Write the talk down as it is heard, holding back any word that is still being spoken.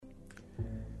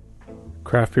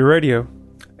Craft Beer Radio,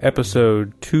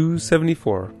 episode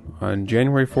 274 on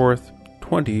January 4th,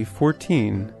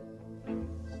 2014.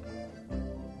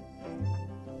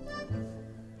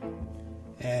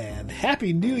 And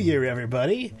Happy New Year,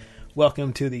 everybody.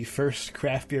 Welcome to the first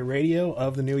Craft Beer Radio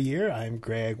of the new year. I'm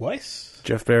Greg Weiss.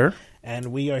 Jeff Bear.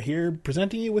 And we are here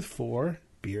presenting you with 4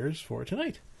 beers for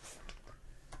tonight.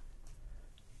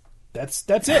 That's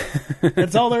it.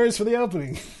 That's all there is for the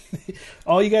opening.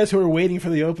 All you guys who are waiting for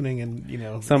the opening and, you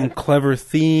know... Some clever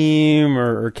theme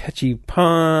or catchy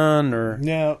pun or...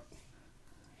 No.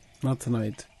 Not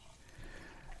tonight.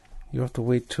 You have to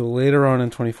wait till later on in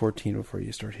 2014 before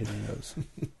you start hitting those.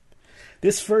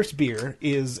 This first beer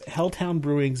is Helltown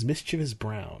Brewing's Mischievous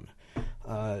Brown.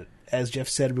 As Jeff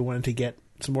said, we wanted to get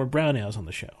some more brown ales on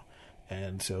the show.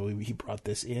 And so he brought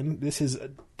this in. This is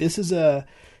a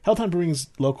Helltown Brewing's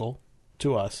local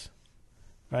to us,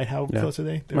 right? How close are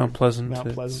they? Mount Pleasant.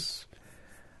 Mount Pleasant.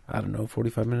 I don't know,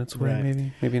 45 minutes away,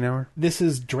 right. maybe an hour. This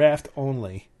is draft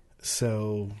only,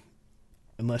 so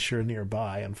unless you're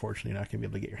nearby, unfortunately, you're not going to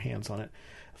be able to get your hands on it.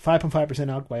 5.5%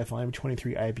 alcohol by volume,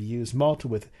 23 IBUs, malted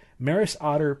with Maris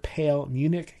Otter, Pale,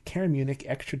 Munich, Karen Munich,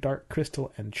 Extra Dark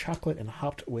Crystal, and Chocolate, and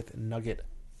hopped with Nugget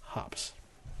hops.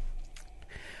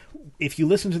 If you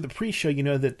listen to the pre-show, you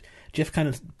know that Jeff kind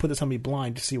of put this on me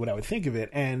blind to see what I would think of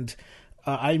it, and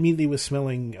I immediately was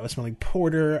smelling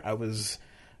porter. I was,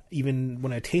 even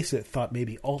when I tasted it, thought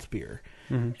maybe alt beer,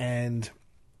 and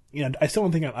you know, I still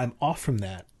don't think I'm off from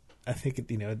that. I think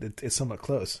it's somewhat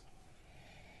close.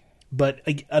 But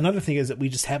another thing is that we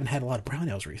just haven't had a lot of brown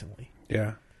ales recently.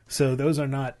 Yeah. So those are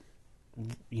not,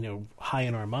 high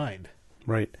in our mind.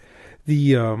 Right.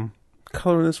 The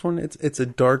color in this one, it's a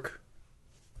dark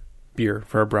beer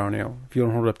for a brown ale. If you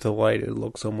don't hold it up to the light, it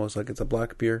looks almost like it's a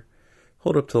black beer.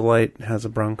 Hold it up to the light, it has a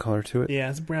brown color to it. Yeah,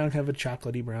 it's brown, kind of a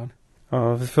chocolatey brown.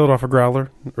 Filled off a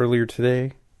growler earlier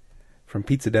today from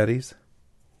Pizza Daddy's.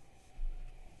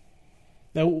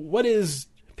 Now, what is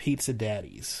Pizza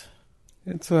Daddy's?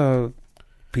 It's a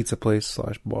pizza place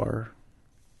 / bar.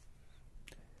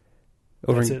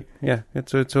 Yeah,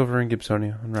 it's over in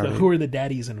Gibsonia. So who are the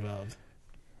daddies involved?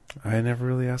 I never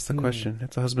really asked the question.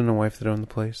 It's a husband and wife that own the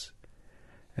place.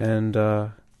 And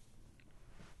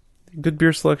good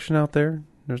beer selection out there.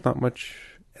 There's not much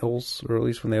else, or at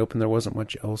least when they opened, there wasn't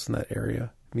much else in that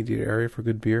immediate area for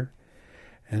good beer.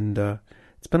 And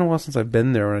it's been a while since I've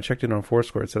been there. When I checked in on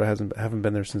Foursquare, it said I haven't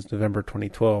been there since November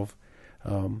 2012.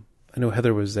 I know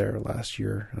Heather was there last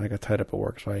year, and I got tied up at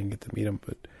work, so I didn't get to meet him.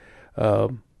 But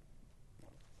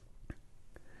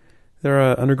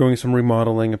they're undergoing some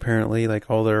remodeling, apparently. They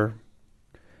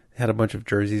had a bunch of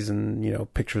jerseys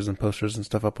and, pictures and posters and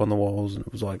stuff up on the walls, and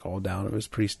it was all down. It was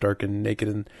pretty stark and naked,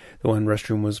 and the one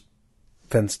restroom was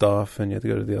fenced off, and you had to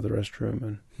go to the other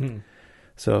restroom. And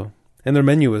and their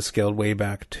menu was scaled way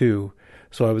back, too.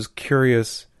 So I was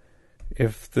curious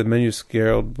if the menu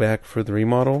scaled back for the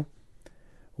remodel,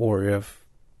 or if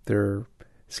they're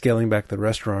scaling back the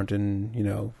restaurant and,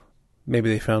 maybe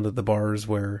they found that the bar is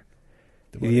where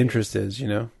the interest is,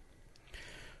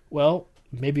 Well,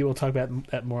 maybe we'll talk about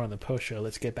that more on the post show.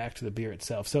 Let's get back to the beer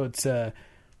itself. So it's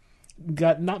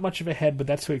got not much of a head, but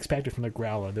that's to be expected from the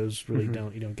growler. Those really you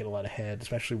don't get a lot of head,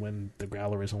 especially when the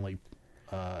growler is only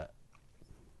an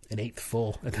eighth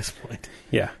full at this point.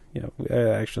 Yeah.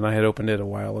 Actually, I had opened it a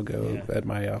while ago at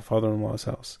my father-in-law's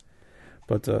house,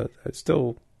 but it's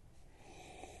still.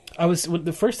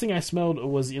 The first thing I smelled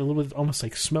was a little bit almost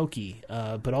like smoky,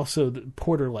 but also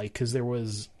porter-like, because there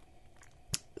was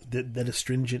that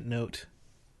astringent note,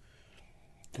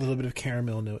 a little bit of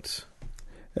caramel notes.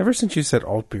 Ever since you said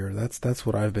alt beer, that's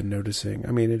what I've been noticing.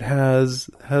 I mean, it has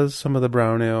some of the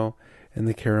brown ale and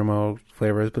the caramel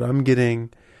flavors, but I'm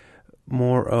getting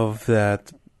more of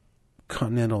that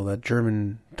continental, that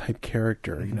German type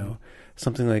character.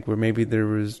 Something like where maybe there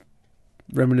was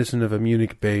reminiscent of a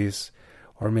Munich base.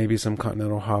 Or maybe some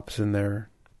continental hops in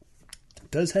there. It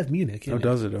does have Munich in it. Oh,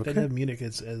 does it? Okay. It does have Munich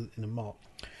as in a malt.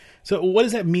 So what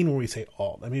does that mean when we say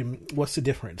alt? I mean, what's the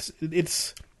difference?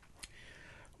 It's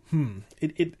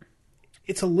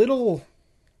a little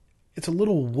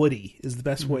woody is the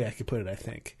best way I could put it, I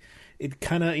think. It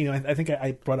kind of, I think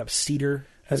I brought up cedar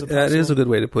as a possible. That is a good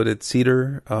way to put it.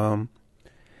 Cedar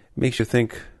makes you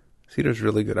think. Cedar's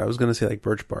really good. I was going to say like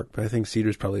birch bark, but I think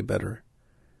cedar's probably better.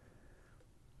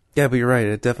 Yeah, but you're right.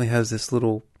 It definitely has this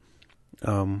little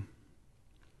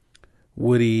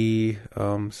woody,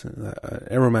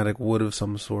 aromatic wood of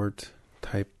some sort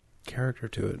type character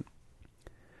to it.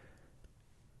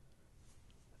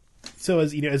 So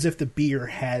as if the beer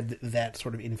had that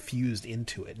sort of infused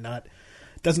into it, not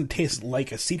doesn't taste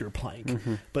like a cedar plank,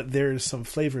 Mm-hmm. but there's some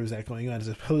flavors that going on as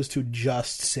opposed to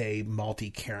just say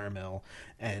malty caramel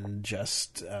and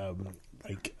just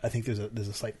like I think there's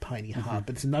a slight piney hop.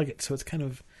 It's a nugget, so it's kind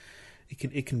of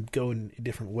it can go in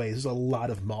different ways. There's a lot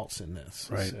of malts in this,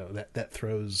 Right. so that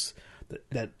throws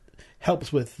that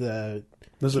helps with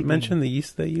Does it mention the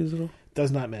yeast they use at all?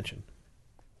 does not mention.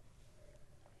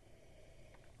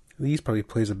 The yeast probably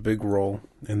plays a big role,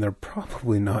 and they're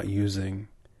probably not using,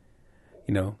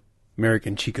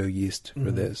 American Chico yeast for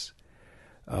this.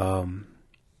 I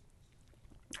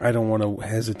don't want to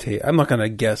hesitate. I'm not going to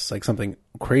guess like something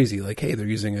crazy, like, hey, they're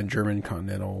using a German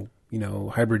Continental,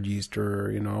 hybrid yeast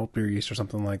or, alt beer yeast or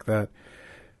something like that.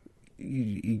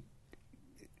 You're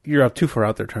out too far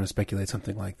out there trying to speculate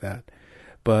something like that.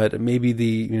 But maybe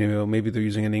maybe they're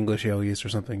using an English ale yeast or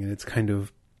something, and it's kind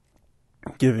of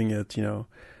giving it,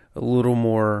 a little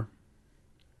more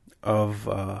of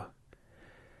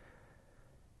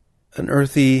an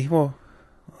earthy. Well,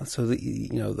 so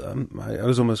I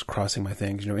was almost crossing my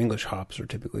things. English hops are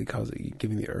typically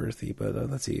giving the earthy, but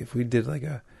let's see if we did like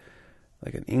an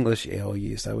English ale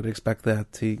yeast, I would expect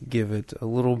that to give it a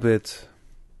little bit.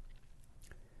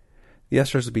 The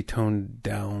esters would be toned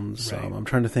down some. Right. I'm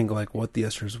trying to think like what the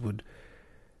esters would.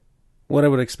 What I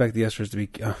would expect the esters to be.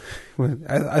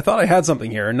 I thought I had something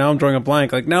here, and now I'm drawing a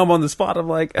blank. Like now I'm on the spot of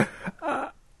like,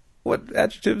 what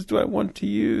adjectives do I want to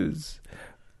use?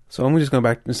 So I'm just going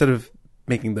back instead of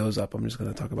making those up. I'm just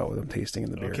going to talk about what I'm tasting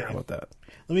in the beer. Okay. How about that?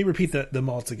 Let me repeat the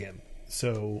malts again,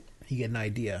 so you get an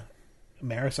idea.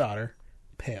 Maris Otter,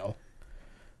 pale.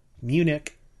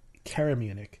 Munich, Cara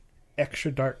Munich,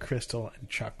 extra dark crystal, and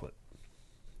chocolate.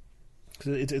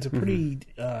 So it's a pretty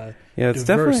Yeah, it's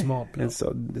diverse definitely malt bill.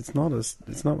 it's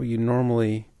not what you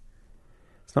normally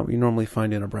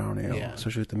find in a brown ale, Yeah.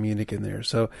 especially with the Munich in there.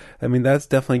 So I mean that's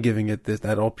definitely giving it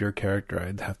that alt beer character,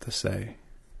 I'd have to say.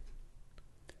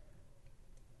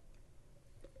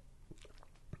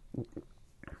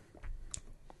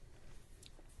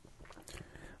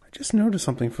 I just noticed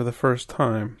something for the first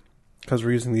time because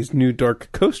we're using these new dark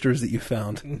coasters that you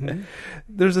found. Mm-hmm.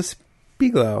 There's a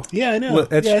Spiegelau. Yeah, I know.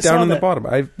 Etched Yeah, I saw down in the that.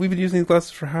 bottom. We've been using these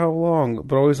glasses for how long?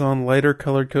 But always on lighter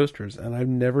colored coasters, and I've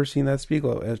never seen that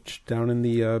Spiegelau etched down in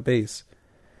the base.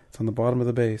 It's on the bottom of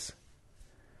the base.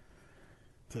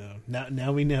 So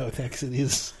now we know thanks to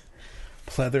these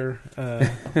pleather.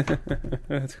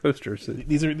 That's coasters.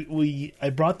 These are I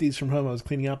brought these from home. I was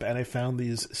cleaning up and I found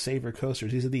these Savor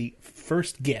coasters. These are the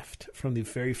first gift from the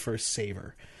very first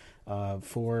Savor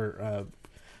for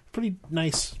pretty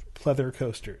nice pleather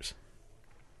coasters.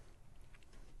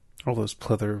 All those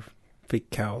pleather fake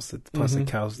cows, that plastic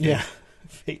cows. do. Yeah,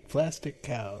 fake plastic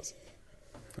cows.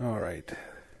 All right.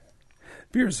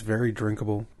 Beer is very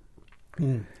drinkable.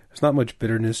 Mm. There's not much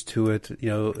bitterness to it.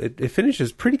 It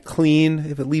finishes pretty clean.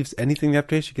 If it leaves anything in the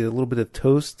aftertaste, you get a little bit of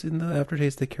toast in the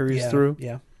aftertaste that carries through.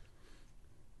 Yeah.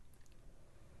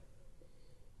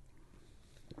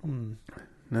 Mm.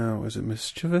 Now, is it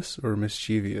mischievous or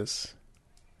mischievous?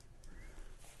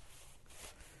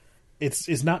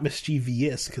 It's not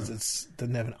mischievous because it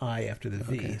doesn't have an I after the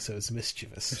V, Okay. so it's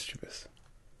mischievous. Mischievous.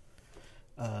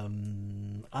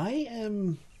 I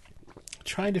am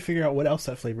trying to figure out what else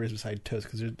that flavor is besides toast,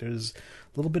 because there's a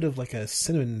little bit of like a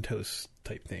cinnamon toast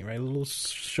type thing, right? A little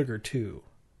sugar too.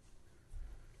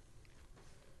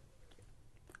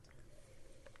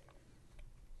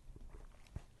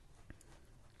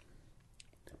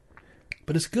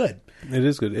 But it's good. It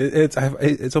is good.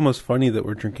 It's almost funny that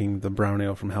we're drinking the brown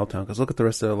ale from Helltown, because look at the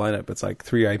rest of the lineup. It's like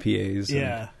 3 IPAs. and-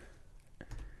 Yeah.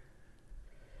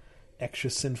 Extra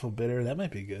Sinful Bitter. That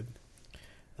might be good.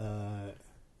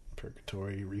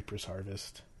 Purgatory, Reaper's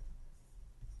Harvest.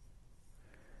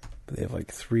 But they have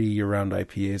like 3 year-round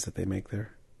IPAs that they make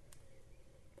there.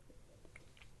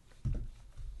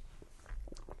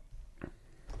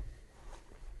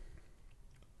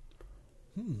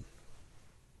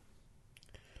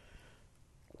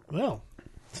 Well,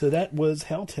 so that was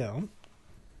Helltown.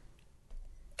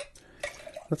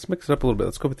 Let's mix it up a little bit.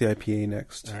 Let's go with the IPA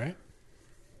next. All right.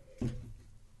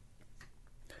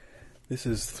 This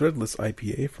is Threadless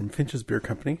IPA from Finch's Beer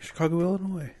Company, Chicago,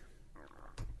 Illinois.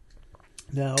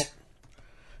 Now,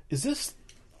 is this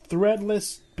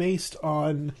Threadless based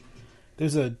on...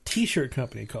 There's a T-shirt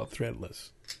company called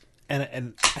Threadless.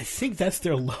 And I think that's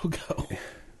their logo.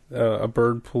 A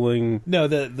bird pulling... No,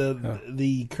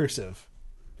 the cursive.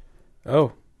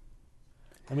 Oh,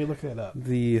 Let me look that up.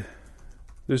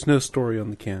 there's no story on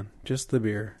the can, just the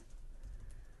beer.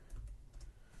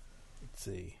 Let's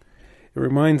see. It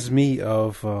reminds me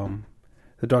of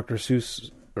the Dr.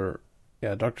 Seuss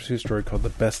story called The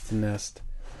Best Nest.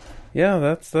 Yeah,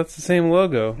 that's the same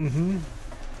logo. Mm-hmm.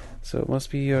 So it must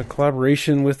be a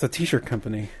collaboration with a t-shirt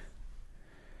company.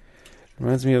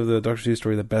 Reminds me of the Dr. Seuss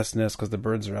story, The Best Nest, because the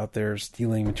birds are out there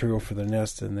stealing material for their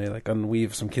nest, and they like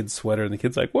unweave some kid's sweater, and the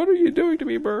kid's like, "What are you doing to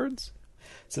me, birds?"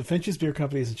 So Finch's Beer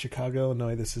Company is in Chicago,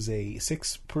 Illinois. This is a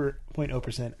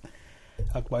 6.0%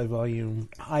 alcohol by volume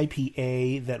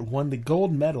IPA that won the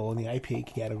gold medal in the IPA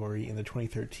category in the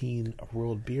 2013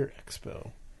 World Beer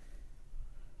Expo.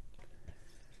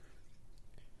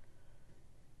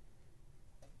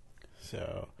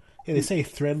 So, yeah, they say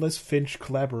Threadless Finch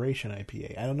Collaboration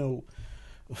IPA. I don't know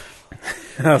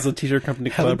How the t-shirt company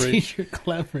how the collaborates. t-shirt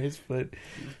collaborates, but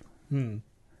Well,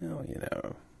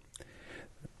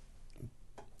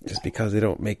 just because they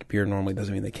don't make beer normally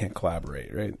doesn't mean they can't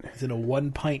collaborate, right? it's in a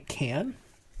 1-pint can,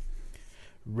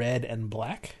 red and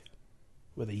black,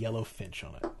 with a yellow finch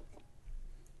on it.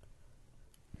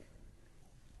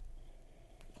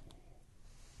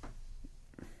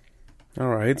 All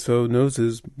right, so nose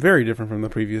is very different from the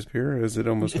previous beer, as it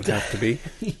almost would have to be.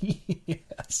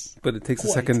 Yes. But it takes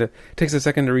Quite. a second to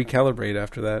recalibrate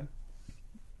after that.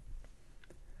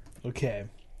 Okay.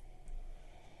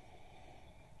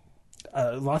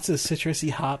 Lots of citrusy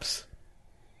hops.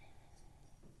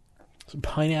 Some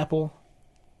pineapple.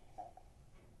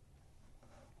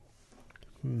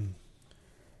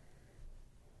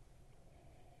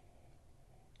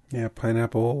 Yeah,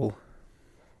 pineapple,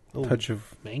 Little touch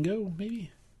of mango,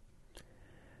 maybe?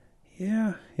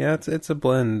 yeah. It's a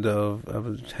blend of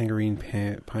a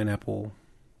pineapple,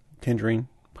 tangerine,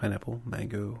 pineapple,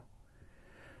 mango.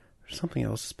 There's something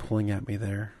else pulling at me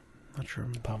there. Not sure.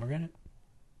 Pomegranate?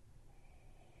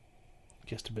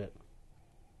 Just a bit.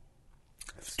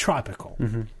 It's tropical.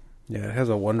 Mm-hmm. Yeah, it has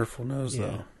a wonderful nose Yeah.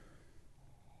 though.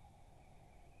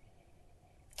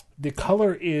 The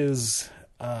color is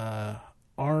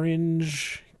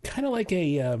orange, kind of like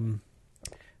a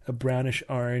brownish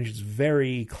orange. It's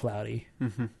very cloudy.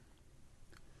 Mm-hmm.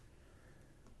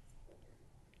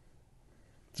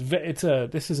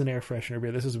 This is an air freshener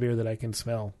beer. This is a beer that I can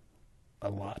smell a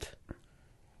lot,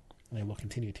 and I will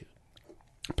continue to.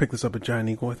 Picked this up at Giant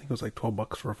Eagle. I think it was like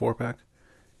 $12 for a 4-pack.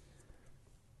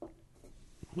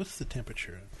 What's the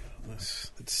temperature?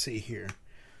 Let's see here.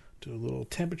 Do a little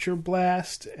temperature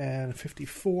blast and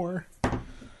 54.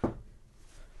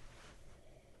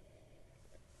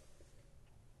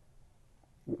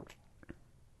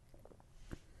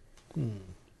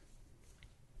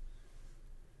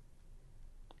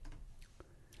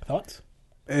 Thoughts?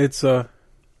 It's tough.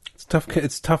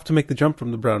 It's tough to make the jump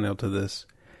from the brown ale to this.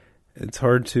 It's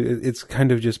hard to. It's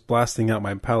kind of just blasting out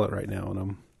my palate right now, and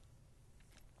I'm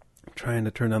trying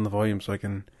to turn down the volume so I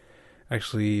can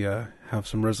actually have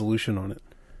some resolution on it.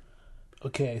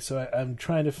 Okay, so I'm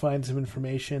trying to find some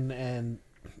information, and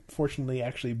fortunately,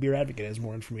 actually, Beer Advocate has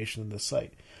more information than this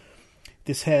site.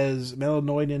 This has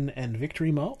melanoidin and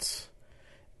victory malts,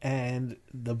 and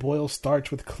the boil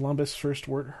starts with Columbus first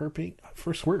wort hopping.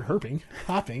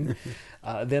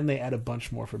 Then they add a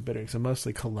bunch more for bittering, so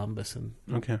mostly Columbus and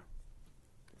Okay.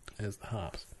 as the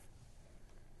hops.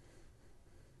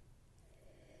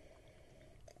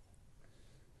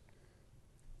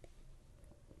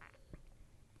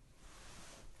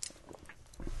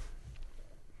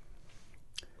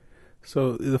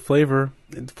 So the flavor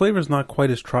is not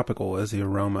quite as tropical as the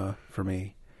aroma for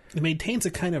me. It maintains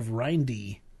a kind of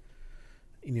rindy,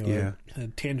 Yeah. a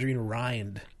tangerine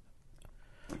rind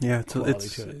Yeah, quality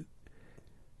to it.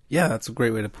 Yeah, that's a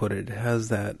great way to put it. It has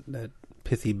that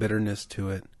pithy bitterness to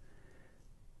it.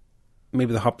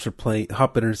 Maybe the hop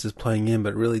bitterness is playing in,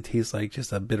 but it really tastes like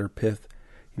just a bitter pith.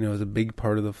 Is a big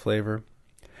part of the flavor.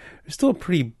 It's still a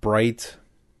pretty bright.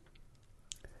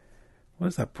 What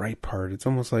is that bright part? It's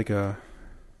almost like a.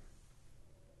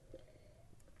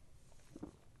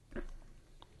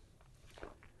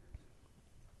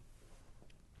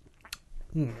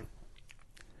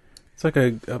 It's like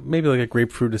maybe like a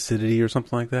grapefruit acidity or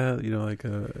something like that. Like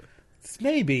a.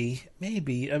 Maybe.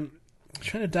 I'm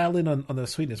trying to dial in on the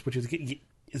sweetness, which is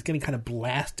getting kind of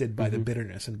blasted by the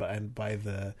bitterness and by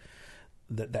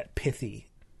that pithy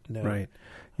note. Right.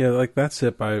 Yeah, like that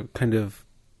sip, I kind of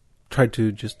tried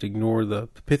to just ignore the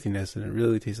pithiness, and it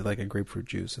really tasted like a grapefruit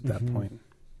juice at that point.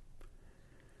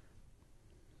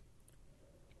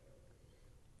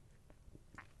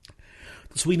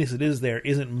 The sweetness it is there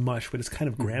isn't much, but it's kind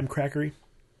of graham crackery.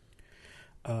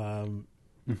 A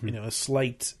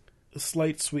slight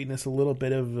sweetness, a little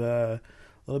bit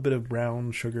of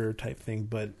brown sugar type thing,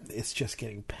 but it's just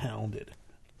getting pounded.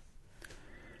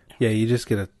 Yeah, you just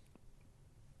get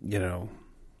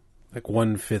like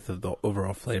 1/5 of the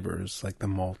overall flavor is like the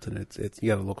malt, and it's you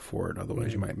got to look for it,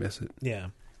 otherwise you might miss it. Yeah.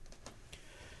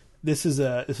 This is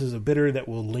a bitter that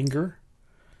will linger.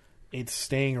 It's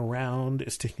staying around.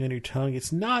 It's sticking on your tongue.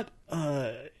 It's not.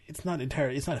 It's not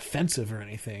entirely. It's not offensive or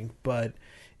anything, but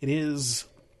it is.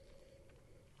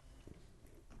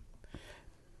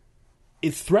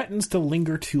 It threatens to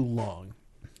linger too long,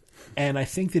 and I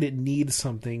think that it needs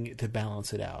something to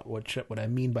balance it out. What I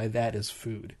mean by that is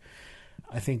food.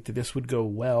 I think that this would go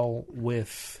well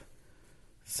with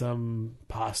some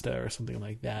pasta or something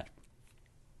like that.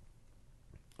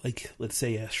 Like, let's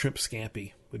say a shrimp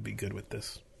scampi would be good with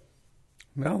this.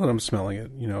 Now that I'm smelling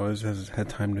it, has had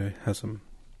time to have some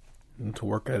to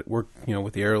work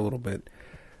with the air a little bit.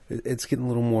 It's getting a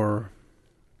little more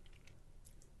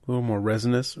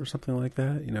resinous or something like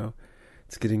that.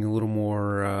 It's getting a little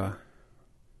more.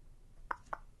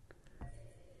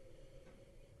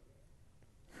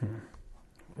 What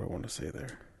do I want to say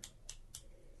there?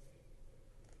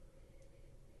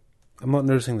 I'm not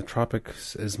noticing the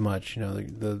tropics as much.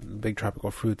 The big tropical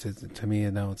fruits. To me,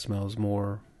 now it smells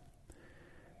more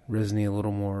resiny, a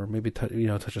little more. Maybe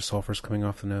a touch of sulfur's coming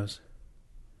off the nose.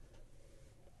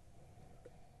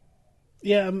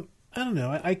 Yeah, I don't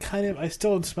know. I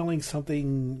still am smelling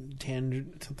something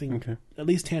Okay. At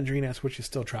least tangerine-esque, which is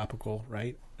still tropical,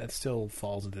 right? That still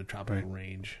falls into the tropical Right.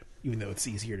 range, even though it's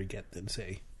easier to get than,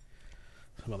 say,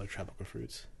 some other tropical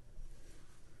fruits.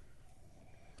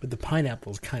 But the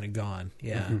pineapple's kind of gone.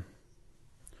 Yeah.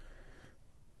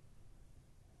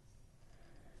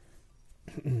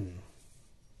 Mm-hmm.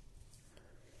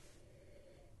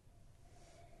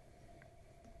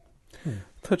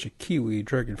 Touch of kiwi,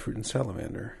 dragon fruit, and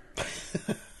salamander.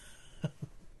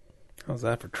 How's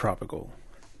that for tropical?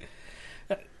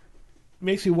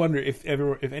 Makes me wonder if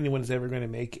anyone's ever going to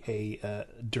make a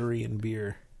durian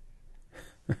beer.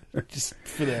 Just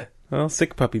for that. Well,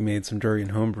 Sick Puppy made some durian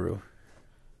homebrew.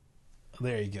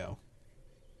 There you go.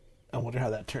 I wonder how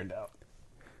that turned out.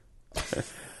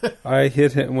 I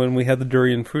hit him when we had the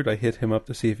durian fruit. I hit him up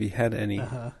to see if he had any,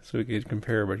 so we could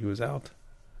compare, but he was out.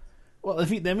 Well,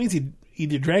 that means he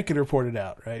either drank it or poured it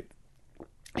out, right?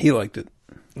 He liked it.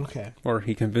 Okay. Or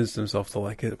he convinced himself to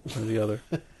like it, one or the other.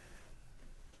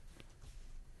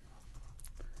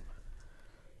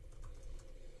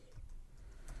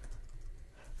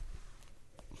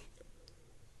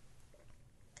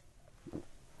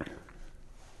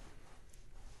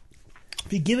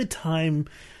 If you give it time,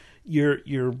 your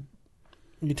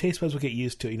taste buds will get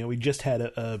used to it. We just had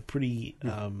a pretty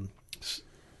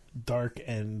dark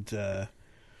and a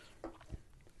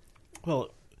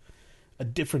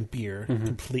different beer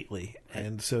completely,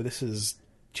 and so this is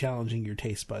challenging your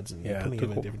taste buds and putting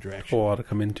them in a different direction. A whole lot to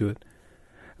come into it.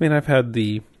 I mean, I've had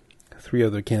the 3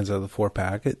 other cans out of the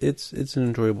 4-pack. It's an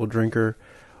enjoyable drinker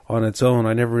on its own.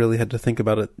 I never really had to think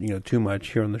about it, too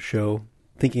much here on the show.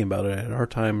 Thinking about it, I had a hard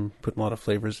time putting a lot of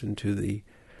flavors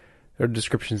or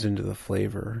descriptions into the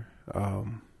flavor. It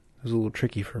was a little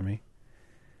tricky for me.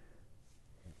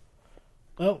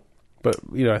 Well, but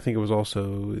I think it was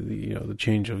also the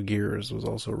change of gears was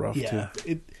also rough too. Yeah,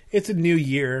 it's a new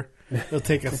year. It'll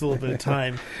take us a little bit of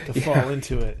time to fall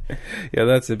into it. Yeah,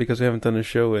 that's it, because we haven't done a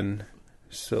show in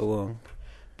so long.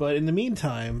 But in the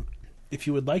meantime, if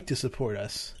you would like to support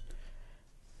us,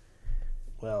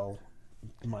 well,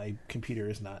 my computer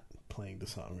is not playing the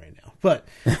song right now, but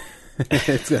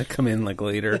it's gonna come in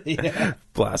later. Yeah.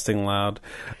 Blasting loud.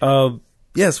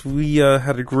 Yes, we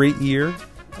had a great year.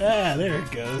 There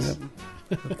it goes.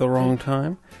 At the wrong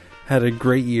time. Had a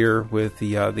great year with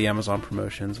the Amazon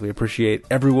promotions. We appreciate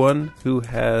everyone who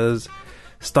has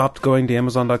stopped going to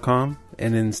Amazon.com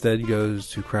and instead goes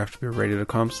to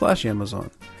craftbeerradio.com/Amazon.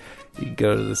 You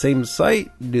go to the same site,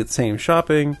 do the same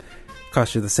shopping,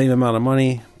 costs you the same amount of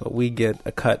money, but we get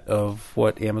a cut of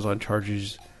what Amazon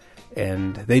charges,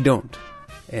 and they don't.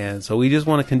 And so we just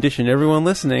want to condition everyone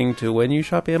listening to, when you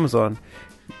shop Amazon,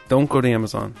 don't go to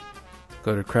Amazon.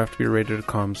 Go to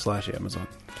craftbeerradio.com/Amazon.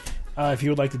 If you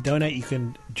would like to donate, you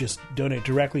can just donate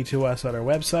directly to us on our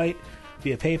website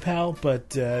via PayPal.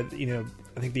 But,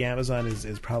 I think the Amazon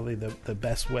is probably the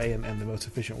best way and the most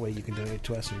efficient way you can donate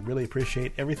to us. We really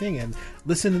appreciate everything. And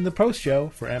listen in the post-show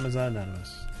for Amazon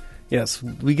Anonymous. Yes,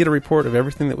 we get a report of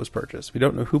everything that was purchased. We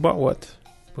don't know who bought what,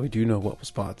 but we do know what was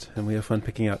bought. And we have fun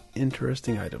picking out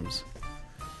interesting items.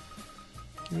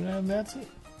 And that's it.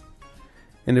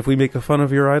 And if we make a fun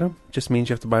of your item, it just means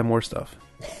you have to buy more stuff.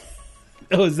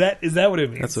 Oh, is that what it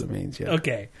means? That's what it means, yeah.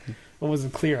 Okay. I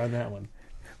wasn't clear on that one.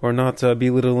 We're not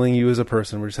belittling you as a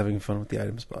person. We're just having fun with the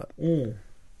items bought.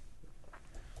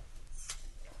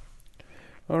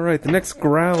 All right, the next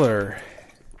growler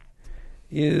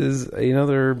is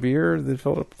another beer that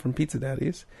fell up from Pizza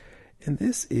Daddies. And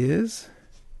this is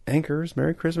Anchor's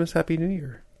Merry Christmas, Happy New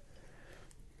Year.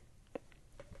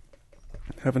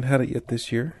 Haven't had it yet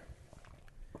this year.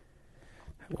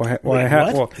 Why Wait, I have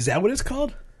what? well, Is that what it's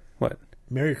called? what?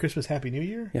 Merry Christmas, Happy New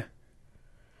Year? Yeah.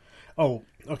 Oh,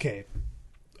 okay.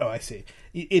 Oh, I see.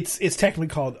 It's technically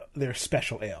called their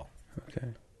special ale, Okay.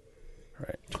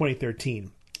 Right.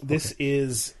 2013. This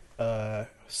is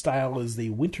style is the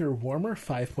Winter Warmer,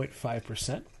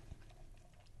 5.5%.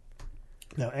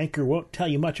 Now, Anchor won't tell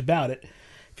you much about it.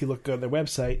 If you look on their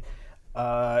website,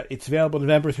 it's available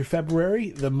November through February.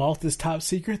 The malt is top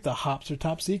secret. The hops are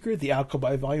top secret. The alcohol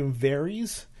by volume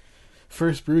varies.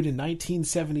 First brewed in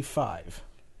 1975.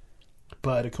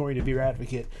 But according to Beer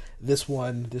Advocate, this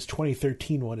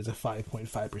 2013 one, is a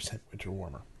 5.5% Winter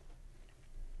Warmer.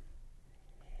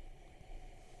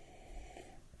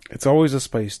 It's always a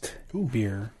spiced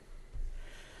beer.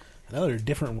 Another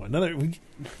different one.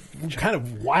 We're kind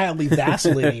of wildly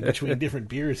vacillating between different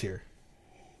beers here.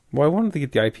 Well, I wanted to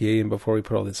get the IPA in before we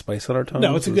put all this spice on our tongues.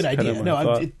 No, it's a good That's kind idea. of No, my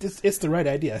thought. it's the right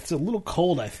idea. It's a little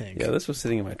cold, I think. Yeah, this was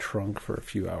sitting in my trunk for a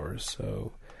few hours,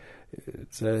 so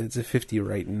it's a 50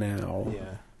 right now.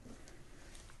 Yeah.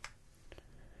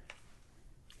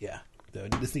 Yeah.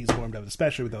 This needs warmed up,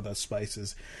 especially with all those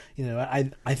spices. You know,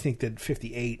 I think that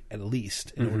 58 at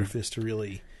least, in order for this to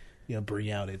really, bring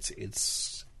out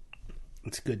its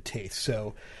good taste.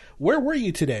 So, where were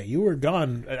you today? You were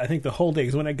gone, I think, the whole day.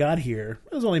 Because when I got here,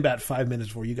 it was only about 5 minutes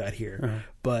before you got here.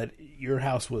 But your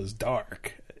house was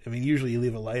dark. I mean, usually you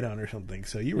leave a light on or something.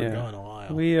 So you were gone a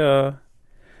while. We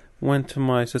went to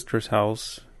my sister's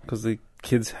house because the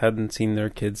kids hadn't seen their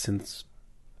kids since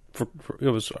it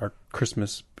was our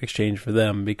Christmas exchange for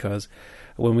them, because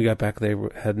when we got back they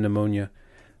had pneumonia.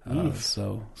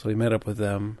 So we met up with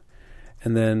them.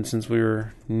 And then since we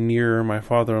were near my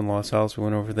father-in-law's house, we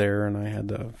went over there, and I had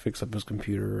to fix up his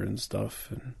computer and stuff.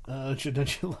 And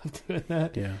don't you love doing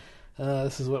that? yeah,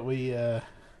 this is what we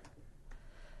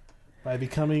by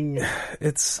becoming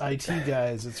it's IT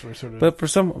guys. We're sort of. But for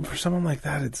someone like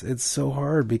that, it's so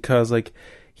hard, because like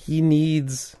he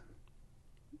needs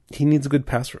a good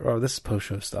password. Oh, this is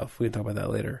post-show stuff. We can talk about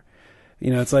that later.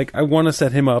 It's like I want to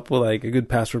set him up with like a good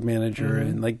password manager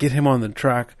and like get him on the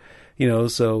track.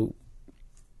 So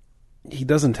he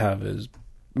doesn't have his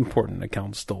important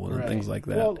accounts stolen and things like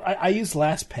that. Well, I use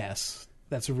LastPass.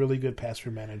 That's a really good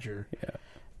password manager. Yeah.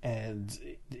 And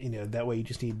that way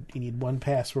you need one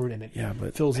password, and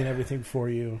it fills in everything for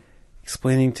you.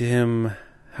 Explaining to him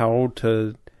how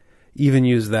to even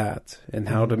use that and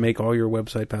how to make all your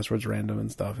website passwords random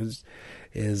and stuff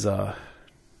it'd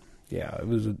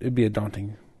be a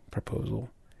daunting proposal.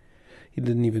 He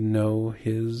didn't even know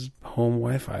his home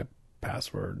Wi-Fi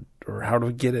password or how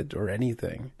to get it or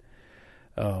anything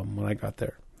when I got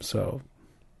there. So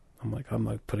I'm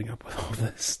like putting up with all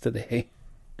this today.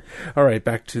 All right,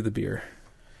 back to the beer.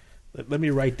 Let me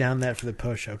write down that for the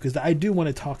post show, because I do want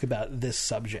to talk about this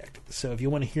subject. So if you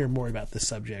want to hear more about this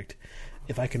subject,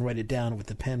 if I can write it down with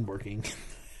the pen working.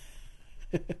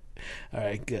 All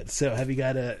right, good. So have you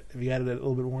got it a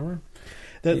little bit warmer?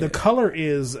 The color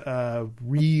is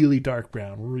really dark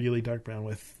brown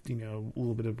with a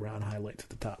little bit of brown highlights at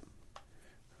the top.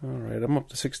 All right, I'm up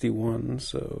to 61,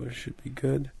 so it should be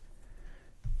good.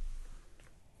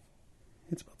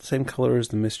 It's about the same color as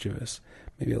the Mischievous,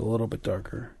 maybe a little bit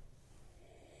darker.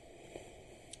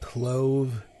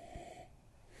 Clove,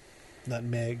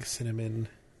 nutmeg, cinnamon.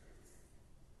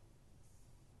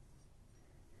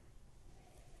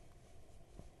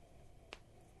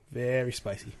 Very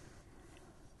spicy.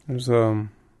 There's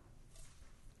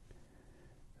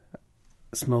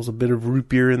smells a bit of root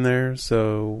beer in there,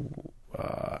 so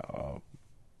I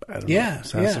don't know.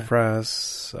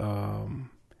 Sassafras,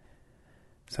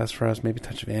 sassafras, maybe a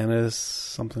touch of anise,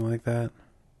 something like that.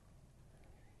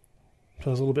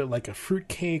 So it's a little bit like a fruit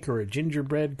cake or a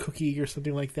gingerbread cookie or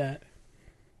something like that.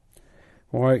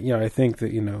 Well, I think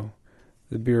that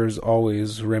the beer is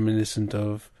always reminiscent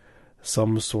of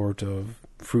some sort of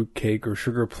fruit cake or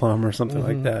sugar plum or something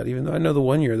like that. Even though I know the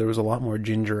one year there was a lot more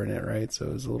ginger in it, right? So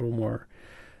it was a little more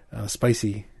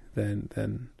spicy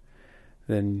than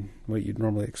what you'd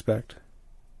normally expect.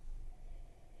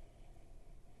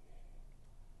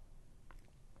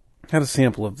 I had a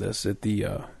sample of this at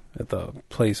the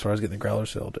place where I was getting the growler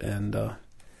filled, and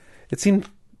it seemed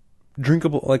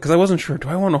drinkable. Like, because I wasn't sure, do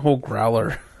I want a whole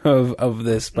growler of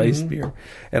this spiced beer?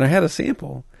 And I had a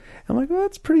sample. I'm like, well,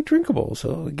 that's pretty drinkable,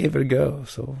 so I gave it a go.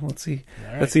 So let's see.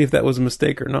 All right. Let's see if that was a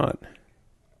mistake or not.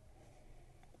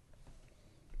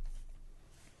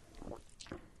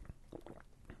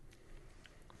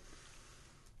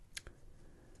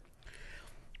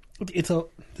 There's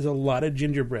a lot of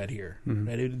gingerbread here.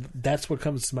 Right? That's what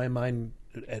comes to my mind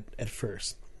at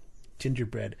first.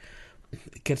 Gingerbread.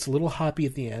 It gets a little hoppy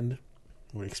at the end.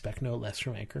 We expect no less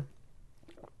from Anchor.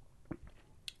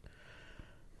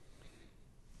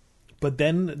 but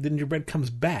then the gingerbread comes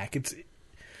back.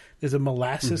 There's a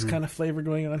molasses kind of flavor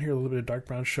going on here, a little bit of dark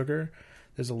brown sugar.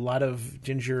 There's a lot of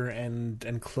ginger and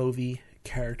clovey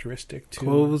characteristic too.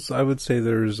 Cloves, I would say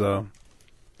there's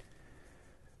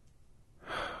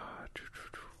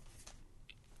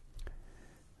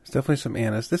definitely some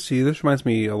anise. This reminds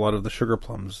me a lot of the sugar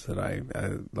plums that I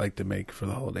like to make for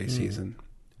the holiday season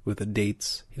with the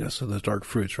dates. So those dark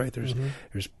fruits, right?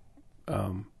 There's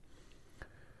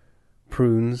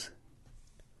prunes,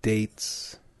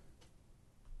 dates,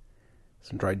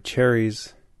 some dried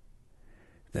cherries,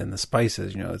 then the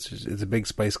spices. It's a big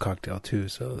spice cocktail too.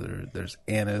 So there's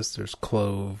anise, there's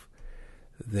clove,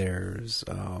 there's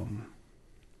I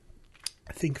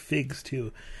think figs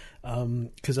too.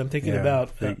 Because I'm thinking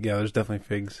about there's definitely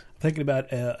figs. I'm thinking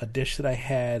about a dish that I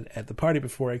had at the party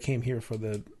before I came here for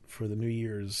the New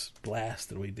Year's blast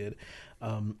that we did.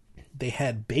 They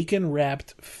had bacon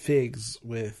wrapped figs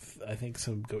with, I think,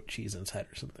 some goat cheese inside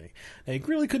or something. And you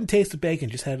really couldn't taste the bacon;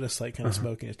 just had a slight kind of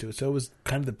smokiness to it. So it was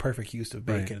kind of the perfect use of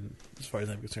bacon, as far as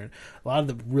I'm concerned. A lot of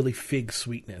the really fig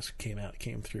sweetness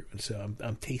came through, and so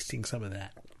I'm tasting some of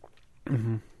that.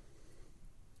 Mm-hmm.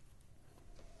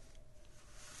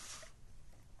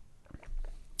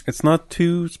 It's not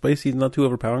too spicy, not too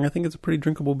overpowering. I think it's a pretty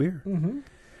drinkable beer. Mm-hmm.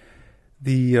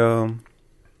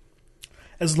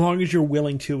 As long as you're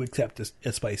willing to accept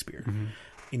a spice beer.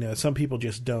 Mm-hmm. Some people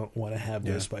just don't want to have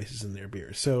those spices in their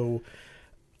beer. So,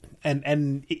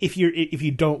 and if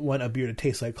you don't want a beer to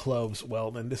taste like cloves, well,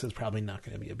 then this is probably not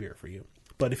going to be a beer for you.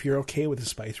 But if you're okay with a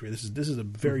spice beer, this is a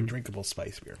very drinkable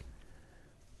spice beer.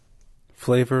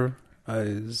 Flavor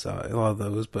is a lot of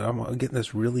those, but I'm getting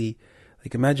this really.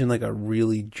 Imagine a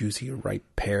really juicy, ripe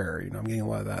pear. I'm getting a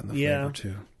lot of that in the flavor,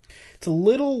 too. It's a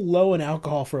little low in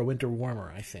alcohol for a winter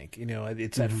warmer, I think.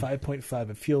 It's at 5.5.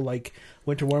 I feel like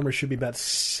winter warmer should be about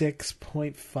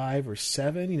 6.5 or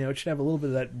 7. It should have a little bit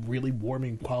of that really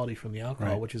warming quality from the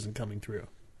alcohol, which isn't coming through.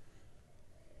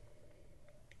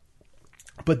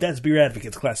 But that's Beer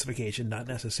Advocate's classification, not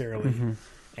necessarily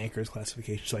Anchor's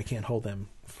classification, so I can't hold them.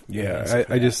 Yeah,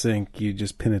 I just think you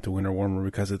just pin it to winter warmer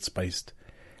because it's spiced.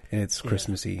 And it's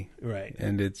Christmassy. Right.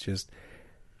 And it's And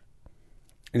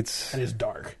it's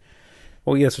dark.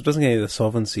 Well, yeah, so it doesn't get any of the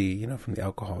solvency, from the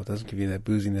alcohol. It doesn't give you that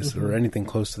booziness or anything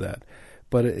close to that.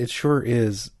 But it sure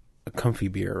is a comfy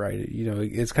beer, right?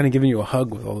 It's kind of giving you a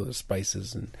hug with all the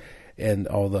spices and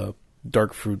all the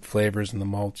dark fruit flavors and the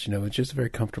malts. It's just a very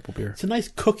comfortable beer. It's a nice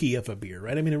cookie of a beer,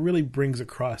 right? I mean, it really brings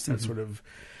across that sort of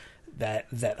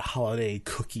that holiday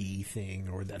cookie thing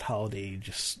or that holiday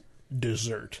just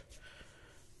dessert.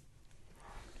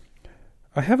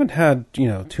 I haven't had,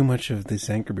 too much of these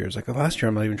Anchor beers. Last year,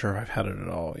 I'm not even sure if I've had it at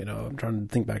all. I'm trying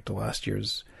to think back to last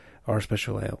year's Our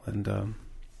Special Ale, and I'm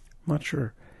not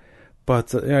sure.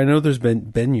 But I know there's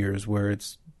been years where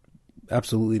it's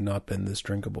absolutely not been this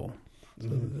drinkable. So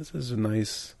this is a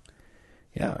nice...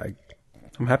 Yeah,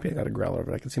 I'm happy I got a growler of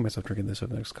it. I can see myself drinking this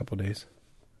over the next couple of days.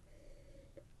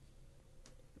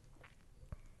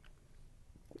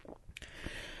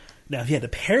 Now, if you had to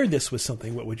pair this with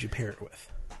something, what would you pair it with?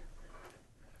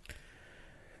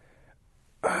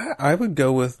 I would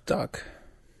go with duck.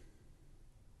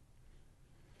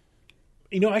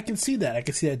 I can see that. I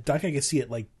can see that duck. I can see it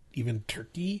even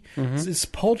turkey. This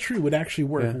poultry would actually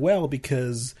work well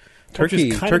because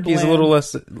turkey's a little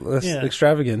less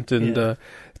extravagant, and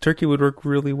turkey would work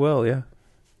really well. Yeah.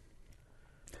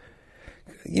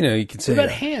 You could say what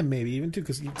about ham, maybe even too,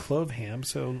 because you clove ham.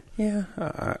 So yeah,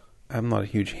 I'm not a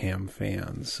huge ham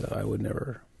fan, so I would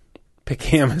never pick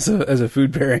ham as a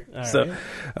food pairing. All so,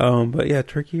 right. But yeah,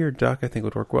 turkey or duck I think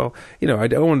would work well. I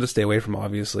don't want to stay away from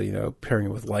obviously pairing it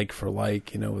with like for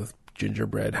like with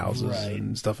gingerbread houses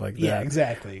and stuff like that. Yeah,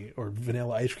 exactly. Or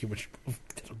vanilla ice cream, which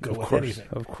go with anything.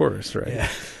 Of course, right?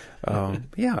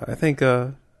 Yeah. I think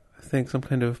some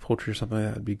kind of poultry or something like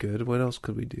that would be good. What else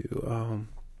could we do?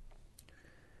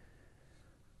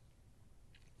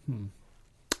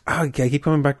 I keep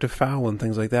coming back to fowl and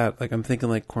things like that. I'm thinking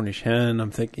Cornish hen.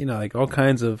 I'm thinking, all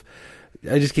kinds of...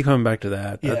 I just keep coming back to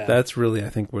that. Yeah. That's really, I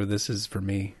think, where this is for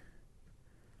me.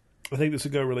 I think this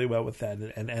would go really well with that.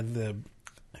 And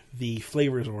the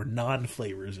flavors or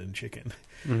non-flavors in chicken,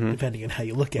 depending on how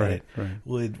you look at it,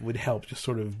 would help just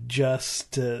sort of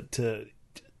just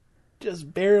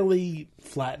barely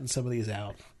flatten some of these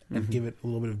out and give it a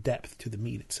little bit of depth to the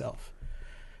meat itself.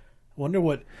 I wonder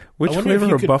which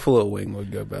flavor of buffalo wing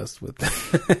would go best with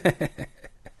that?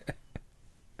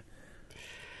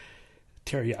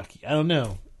 Teriyaki. I don't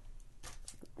know.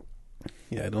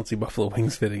 Yeah, I don't see buffalo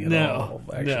wings fitting at No, all.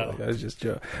 Actually,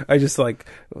 no. I just like,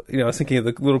 I was thinking of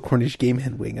the little Cornish game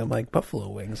hen wing. I'm like, buffalo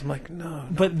wings. I'm like, no.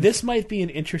 But this might be an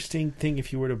interesting thing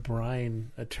if you were to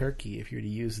brine a turkey. If you were to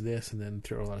use this and then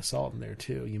throw a lot of salt in there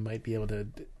too, you might be able to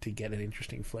get an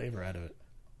interesting flavor out of it.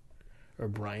 Or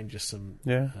brine just some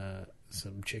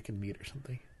chicken meat or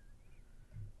something.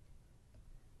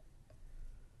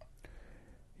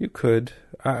 You could.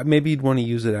 Maybe you'd want to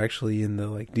use it actually in the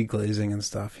like deglazing and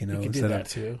stuff, You could do that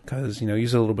too. Because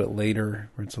use it a little bit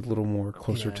later, where it's a little more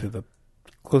closer to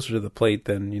the plate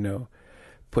than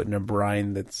putting a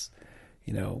brine that's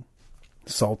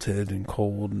salted and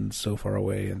cold and so far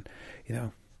away and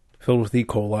filled with E.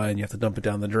 coli, and you have to dump it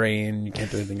down the drain. You can't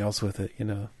do anything else with it.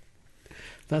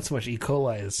 Not so much E.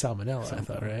 coli as salmonella. I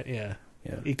thought, right? Yeah.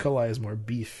 E. coli is more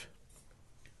beef.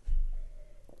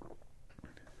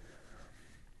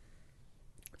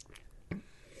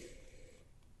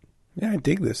 Yeah, I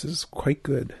dig this. This is quite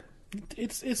good.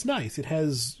 It's nice. It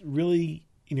has really,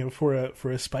 for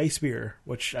a spice beer,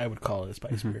 which I would call it a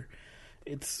spice beer.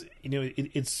 It's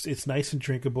it's nice and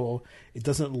drinkable. It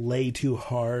doesn't lay too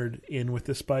hard in with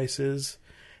the spices.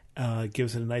 It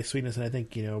gives it a nice sweetness, and I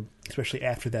think especially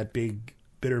after that big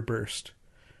bitter burst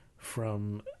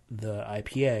from the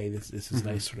IPA, this is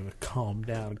nice, sort of a calm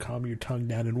your tongue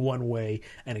down in one way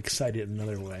and excite it in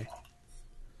another way.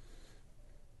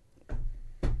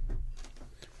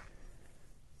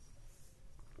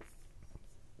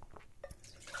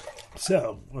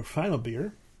 So, our final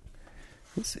beer.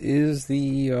 This is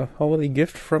the holiday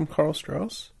gift from Karl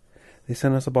Strauss. They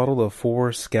sent us a bottle of 4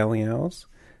 Scallions.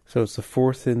 So it's the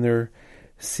 4th in their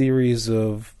series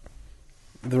of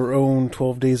their own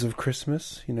 12 Days of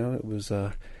Christmas. It was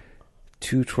 2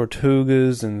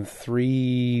 Tortugas and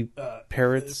 3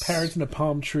 parrots. Parrots in a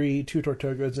palm tree, 2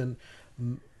 Tortugas, and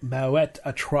Mouette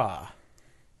à Trois.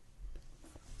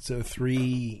 So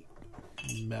 3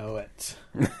 Mouette.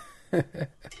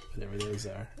 Whatever those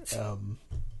are.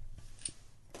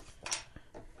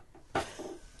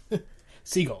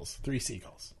 Seagulls. 3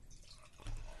 seagulls.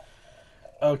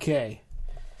 Okay.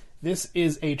 This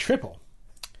is a triple.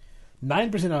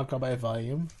 9% alcohol by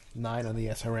volume. 9 on the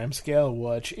SRM scale,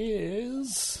 which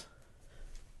is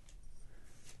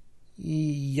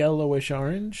yellowish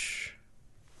orange.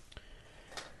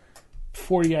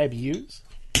 40 IBUs.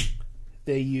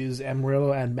 They use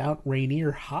Amarillo and Mount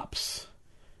Rainier hops.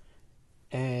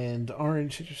 And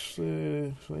orange citrus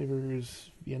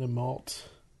flavors, Vienna malt.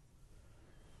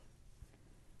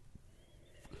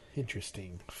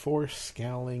 Interesting. 4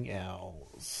 Scowling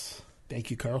Owls.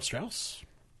 Thank you, Karl Strauss.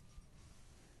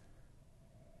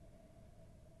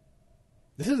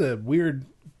 This is a weird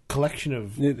collection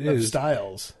of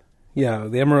styles. Yeah,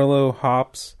 the Amarillo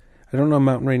hops. I don't know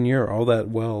Mount Rainier all that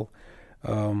well.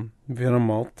 Vienna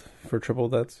malt for triple.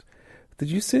 Did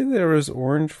you say there was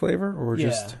orange flavor or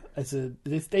just? Yeah,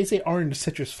 they say orange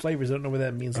citrus flavors. I don't know whether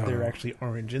that means that they're actually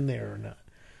orange in there or not.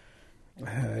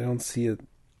 I don't see it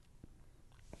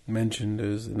mentioned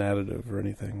as an additive or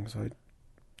anything, so I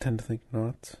tend to think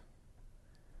not.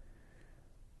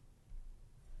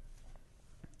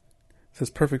 It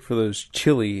says perfect for those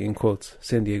chilly, in quotes,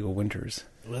 San Diego winters.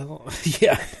 Well,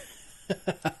 yeah.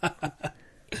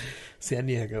 San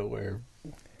Diego, where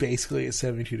basically it's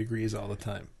 72 degrees all the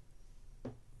time.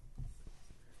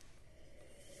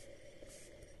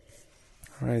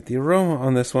 All right, the aroma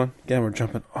on this one, again, we're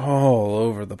jumping all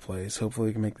over the place. Hopefully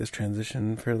we can make this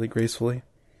transition fairly gracefully.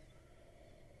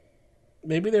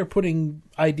 Maybe they're putting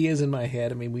ideas in my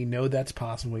head. I mean, we know that's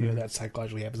possible. We know that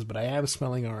psychologically happens, but I am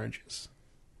smelling oranges.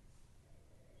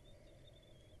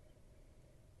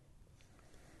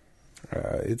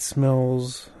 It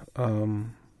smells...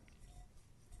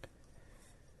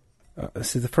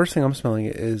 see, the first thing I'm smelling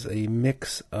is a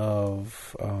mix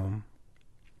of...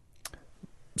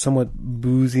 somewhat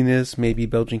booziness, maybe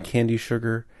Belgian candy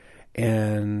sugar,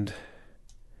 and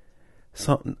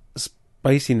some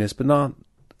spiciness, but not.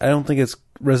 I don't think it's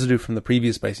residue from the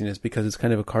previous spiciness because it's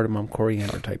kind of a cardamom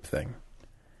coriander type thing.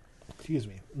 Excuse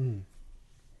me.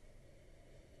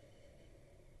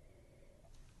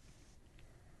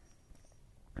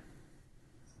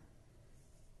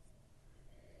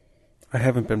 I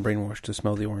haven't been brainwashed to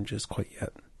smell the oranges quite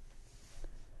yet.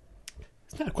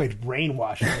 It's not quite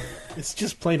brainwashing. It's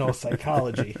just plain old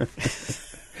psychology.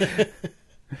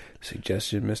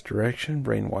 Suggestion, misdirection,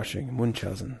 brainwashing,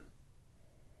 Munchausen.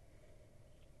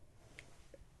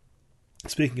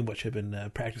 Speaking of which, I've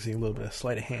been practicing a little bit of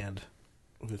sleight of hand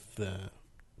with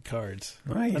cards.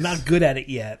 Nice. I'm not good at it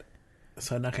yet,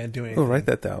 so I'm not going to do anything. We'll write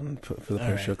that down for the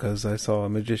post show because I saw a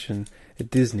magician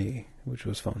at Disney, which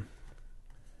was fun.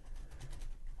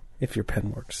 If your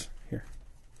pen works. Here.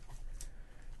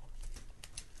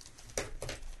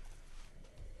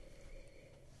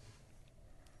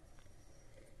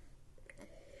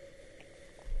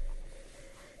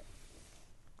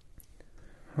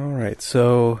 All right,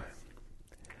 so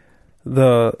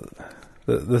the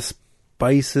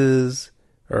spices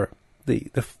or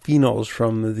the phenols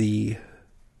from the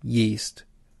yeast,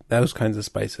 those kinds of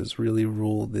spices really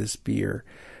rule this beer.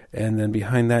 And then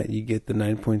behind that, you get the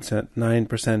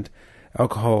 9%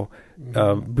 alcohol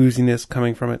booziness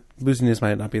coming from it. Booziness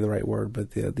might not be the right word,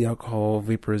 but the alcohol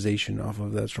vaporization off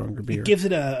of that stronger beer. It gives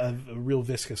it a real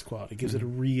viscous quality. It gives it a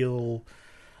real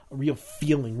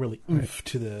feeling, really oomph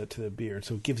to the beer.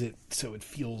 So it gives it so it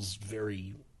feels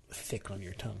very thick on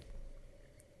your tongue.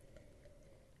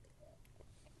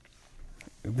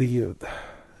 There's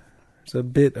a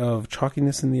bit of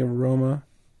chalkiness in the aroma.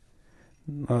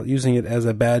 Not using it as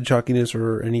a bad chalkiness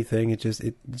or anything. It's just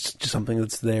something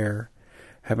that's there.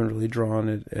 Haven't really drawn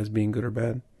it as being good or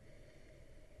bad.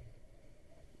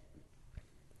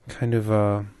 Kind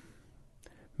of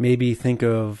maybe think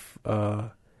of the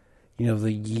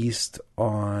yeast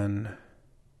on,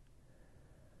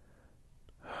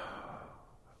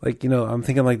 like, I'm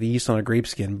thinking like the yeast on a grape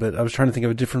skin, but I was trying to think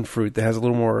of a different fruit that has a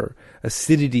little more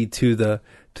acidity to the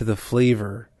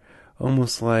flavor,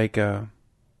 almost like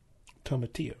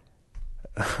Tomatillo.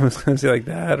 I was going to say like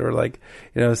that, or like,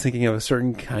 I was thinking of a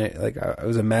certain kind, like I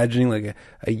was imagining like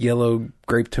a yellow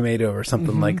grape tomato or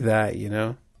something like that,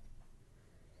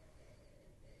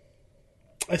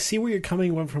 I see where you're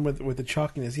coming from with the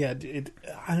chalkiness. Yeah,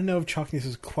 I don't know if chalkiness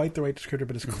is quite the right descriptor,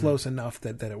 but it's close enough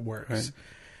that it works.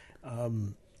 Right.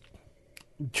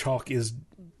 Chalk is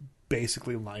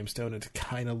basically limestone. It's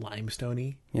kind of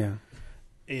limestoney. Yeah.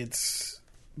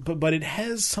 But it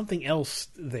has something else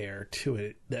there to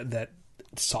it that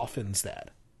softens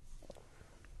that.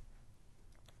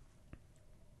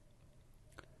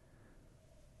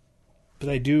 But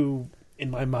I do,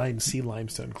 in my mind, see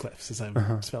limestone cliffs as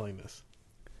I'm smelling this.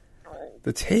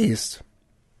 The taste.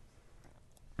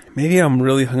 Maybe I'm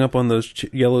really hung up on those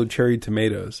yellow cherry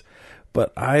tomatoes,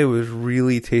 but I was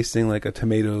really tasting like a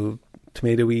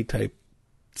tomatoey type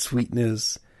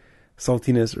sweetness,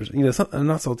 saltiness, or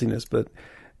not saltiness, but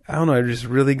I don't know. I just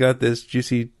really got this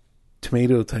juicy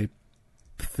tomato type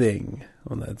thing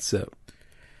on that sip.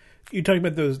 You're talking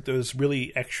about those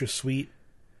really extra sweet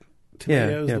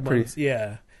tomatoes. Yeah, pretty. Ones,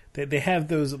 yeah. They have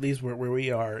those, at least where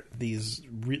we are. These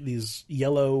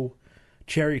yellow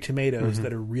cherry tomatoes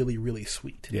that are really, really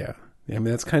sweet. Yeah. I mean,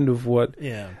 that's kind of what.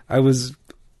 Yeah. I was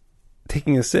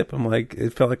taking a sip. I'm like,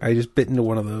 it felt like I just bit into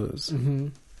one of those. Mm-hmm.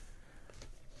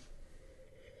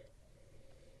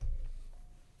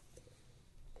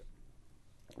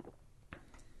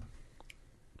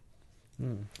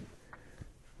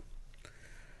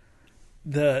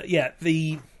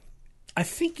 I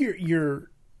think you're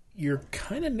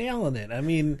kind of nailing it. I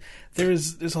mean,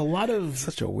 there's a lot of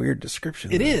such a weird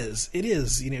description. It is,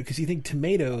 because you think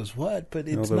tomatoes, what? But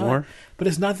it's not. More? But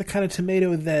it's not the kind of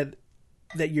tomato that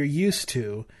you're used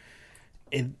to.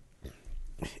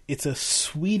 It's a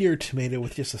sweeter tomato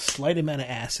with just a slight amount of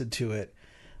acid to it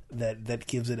that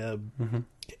gives it a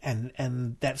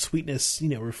and that sweetness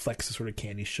reflects the sort of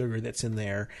candy sugar that's in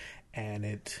there, and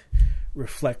it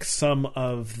reflects some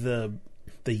of the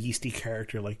yeasty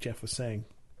character, like Jeff was saying.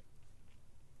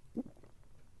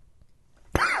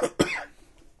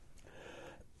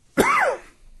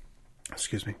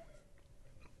 Excuse me.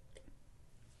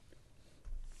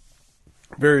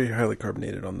 Very highly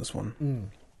carbonated on this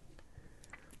one.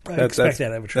 I expect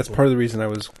that. I would that's part of the reason I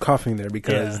was coughing there,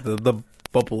 because the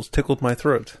bubbles tickled my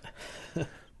throat.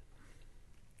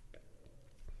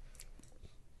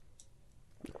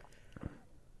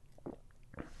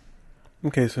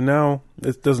 Okay, so now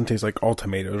it doesn't taste like all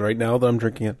tomatoes right now that I'm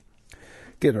drinking it.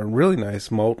 Getting a really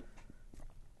nice malt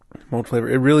flavor.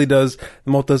 It really does. The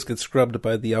malt does get scrubbed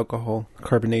by the alcohol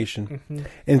carbonation, and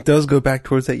it does go back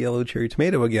towards that yellow cherry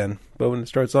tomato again. But when it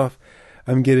starts off,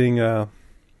 I'm getting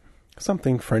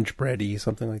something French bready,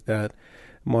 something like that,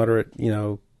 moderate,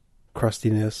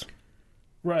 crustiness.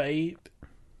 Right.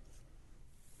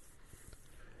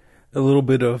 A little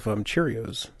bit of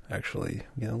Cheerios, actually.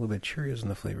 Yeah, a little bit of Cheerios in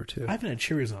the flavor too. I haven't had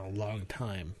Cheerios in a long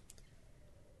time.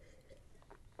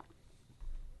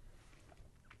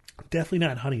 Definitely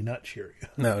not Honey Nut Cheerios.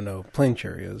 No, plain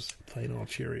Cheerios. Plain old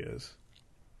Cheerios.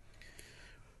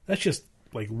 That's just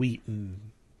like wheat and...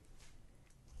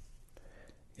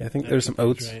 Yeah, I think there's some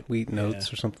oats, right? Wheat and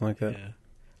oats or something like that. Yeah.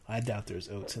 I doubt there's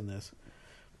oats in this.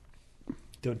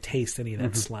 Don't taste any of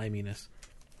that sliminess.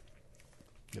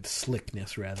 It's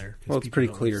slickness, rather. Well, it's pretty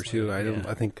clear too.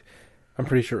 I'm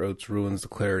pretty sure oats ruins the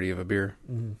clarity of a beer.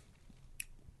 Mm-hmm.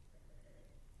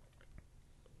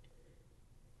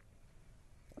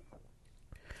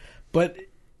 But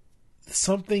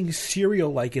something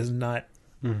cereal-like is not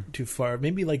too far.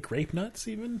 Maybe like grape nuts,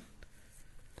 even.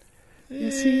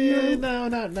 No,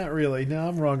 not really. No,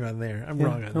 I'm wrong on there. I'm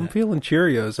wrong on I'm that. feeling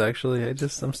Cheerios, actually.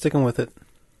 I'm sticking with it.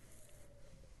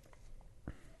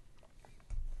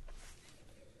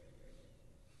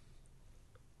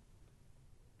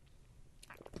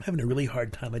 I'm having a really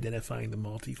hard time identifying the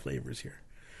malty flavors here.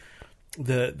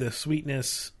 The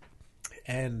sweetness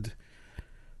and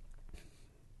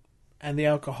the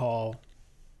alcohol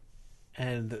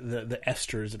and the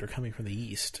esters that are coming from the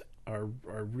yeast are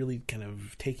really kind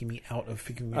of taking me out of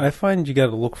figuring out. I find you got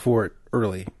to look for it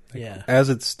early. Yeah. As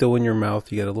it's still in your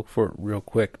mouth, you got to look for it real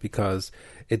quick because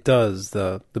it does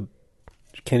the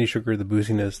candy sugar, the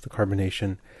booziness, the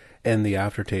carbonation, and the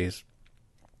aftertaste.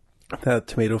 That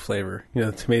tomato flavor,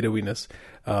 the tomatoiness,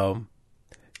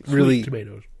 really, Sweet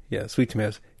tomatoes. Yeah, sweet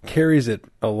tomatoes carries it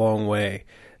a long way.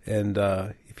 And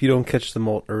if you don't catch the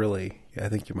malt early, I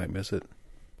think you might miss it.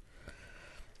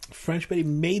 French Betty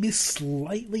maybe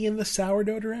slightly in the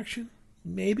sourdough direction,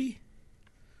 maybe.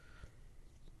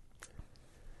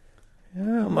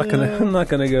 Yeah, I'm not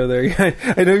gonna go there.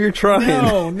 I know you're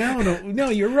trying. No.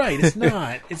 You're right. It's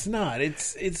not. It's not.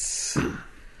 It's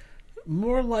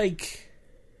more like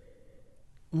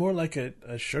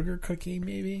a sugar cookie,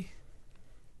 maybe.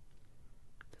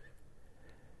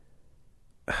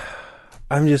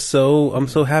 I'm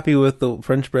so happy with the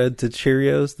French bread to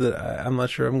Cheerios that I'm not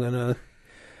sure I'm gonna.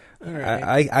 All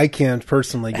right. I can't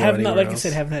personally go anywhere like else. I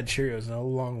said, haven't had Cheerios in a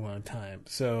long time,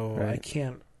 so Right.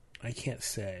 I can't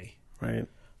say Right.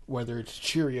 whether it's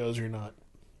Cheerios or not.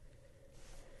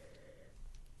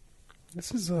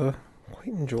 This is quite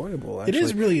enjoyable. Actually, It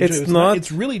is really enjoyable. It's not.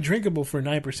 It's really drinkable for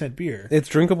 9% beer. It's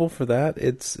drinkable for that.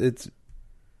 It's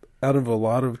out of a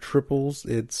lot of triples.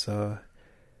 It's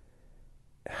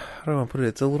how do I put it?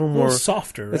 It's a little more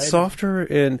softer. Right? It's softer,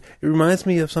 and it reminds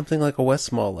me of something like a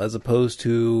Westmalle as opposed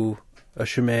to a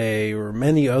Chimay or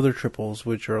many other triples,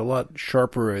 which are a lot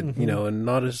sharper and and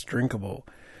not as drinkable.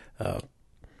 I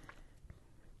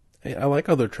like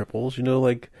other triples,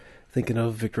 like thinking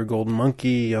of Victor Golden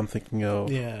Monkey. I'm thinking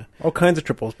of all kinds of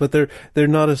triples, but they're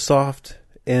not as soft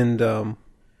and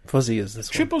fuzzy as this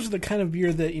one. Triples are the kind of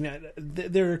beer that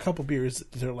there are a couple beers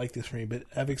that are like this for me, but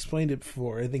I've explained it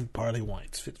before. I think barley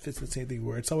wines fits the same thing,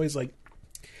 where it's always like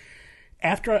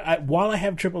while I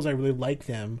have triples, I really like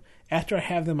them. After I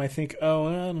have them, I think, oh,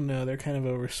 I don't know, they're kind of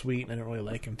oversweet, and I don't really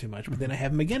like them too much. But then I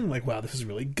have them again, I'm like, wow, this is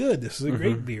really good. This is a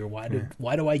great beer. Why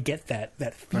do I get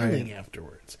that feeling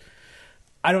afterwards?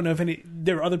 I don't know if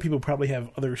there are other people who probably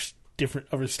have other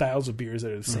styles of beers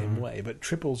that are the same way, but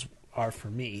triples are for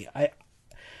me.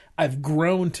 I've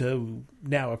grown to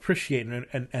now appreciate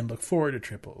and look forward to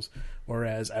triples,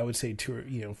 whereas I would say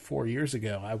 4 years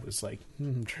ago I was like,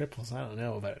 triples. I don't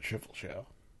know about a triple show,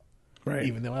 Right?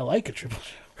 Even though I like a triple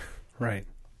show. Right.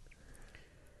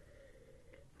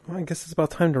 Well, I guess it's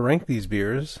about time to rank these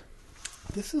beers.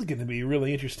 This is going to be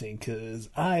really interesting because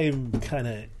I'm kind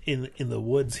of in the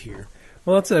woods here.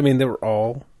 Well, that's it. I mean, they were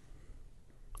all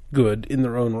good in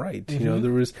their own right.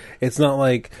 It's not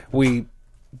like we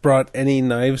brought any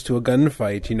knives to a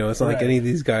gunfight. It's not like any of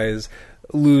these guys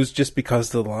lose just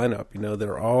because of the lineup.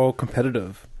 They're all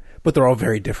competitive, but they're all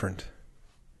very different.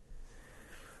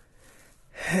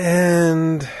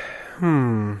 And,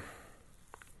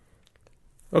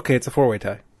 okay, it's a 4-way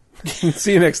tie.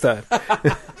 See you next time.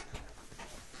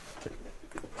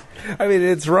 I mean,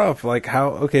 it's rough. Like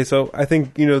so I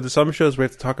think, there's some shows we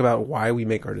have to talk about why we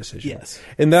make our decisions. Yes.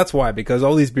 And that's why, because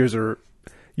all these beers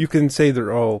you can say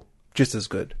they're all just as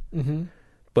good. Mm-hmm.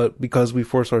 But because we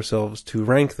force ourselves to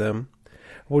rank them,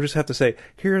 we'll just have to say,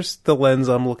 here's the lens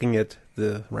I'm looking at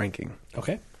the ranking.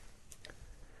 Okay.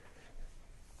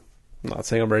 I'm not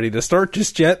saying I'm ready to start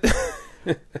just yet.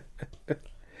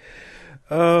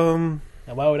 Now,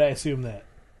 why would I assume that?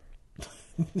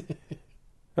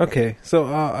 Okay, so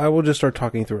I will just start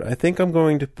talking through it. I think I'm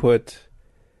going to put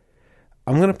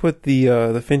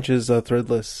the Finch's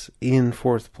Threadless in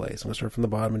 4th place. I'm going to start from the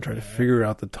bottom and try to figure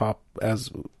out the top as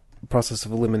a process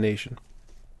of elimination.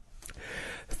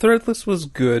 Threadless was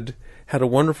good, had a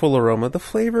wonderful aroma. The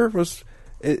flavor was...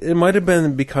 It might have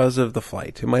been because of the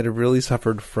flight. It might have really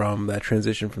suffered from that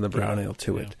transition from the brown ale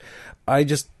to it. I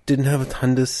just didn't have a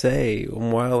ton to say.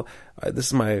 And while this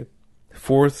is my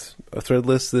 4th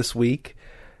Threadless this week,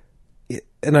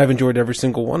 and I've enjoyed every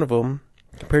single one of them,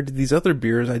 compared to these other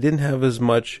beers, I didn't have as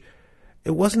much...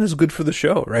 It wasn't as good for the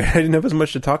show, right? I didn't have as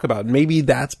much to talk about. Maybe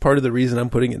that's part of the reason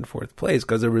I'm putting it in 4th place,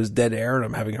 because there was dead air and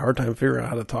I'm having a hard time figuring out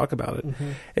how to talk about it.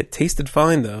 Mm-hmm. It tasted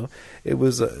fine, though. It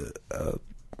was a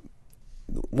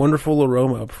wonderful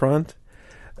aroma up front.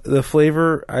 The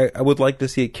flavor, I would like to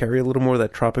see it carry a little more of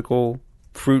that tropical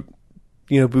fruit,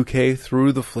 bouquet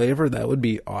through the flavor. That would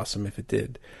be awesome if it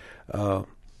did.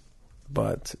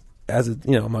 but as it,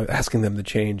 I'm not asking them to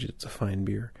change. It's a fine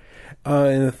beer.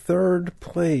 In the third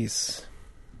place,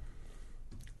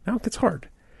 now it gets hard.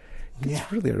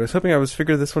 It's really hard. I was hoping I was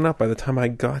figure this one out by the time I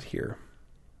got here.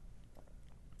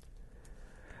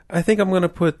 I think I'm going to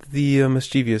put the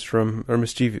Mischievous from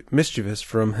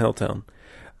Helltown.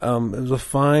 It was a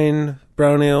fine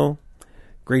brown ale,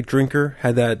 great drinker.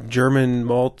 Had that German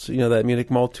malt, that Munich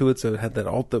malt to it, so it had that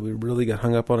alt that we really got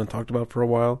hung up on and talked about for a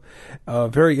while.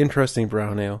 Very interesting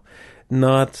brown ale.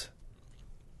 Not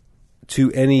to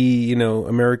any,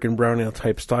 American brown ale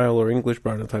type style or English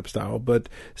brown ale type style, but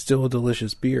still a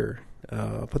delicious beer.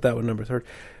 I'll put that one number 3.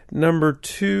 Number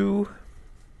 2,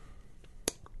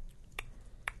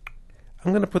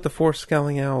 I'm going to put the Four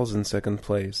Scowling Owls in second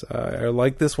place. I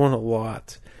like this one a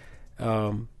lot.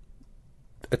 A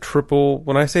triple,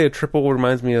 when I say a triple, it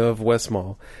reminds me of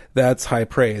Westmalle. That's high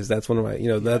praise. That's one of my,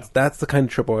 that's the kind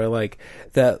of triple I like.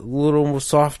 That little more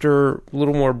softer,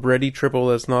 little more bready triple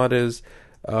that's not as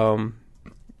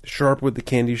sharp with the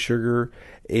candy sugar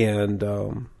and,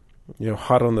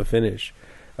 hot on the finish.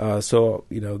 So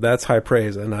that's high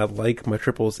praise, and I like my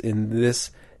triples in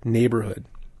this neighborhood.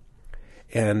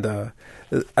 And I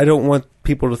don't want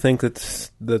people to think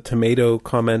that the tomato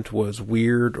comment was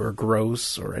weird or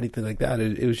gross or anything like that.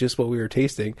 It was just what we were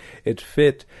tasting. It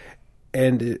fit,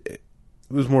 and it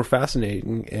was more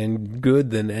fascinating and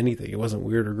good than anything. It wasn't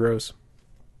weird or gross.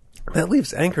 That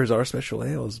leaves Anchor's Our Special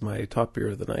Ale as my top beer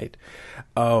of the night.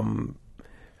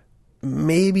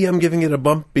 Maybe I'm giving it a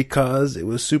bump because it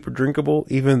was super drinkable,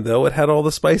 even though it had all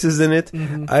the spices in it.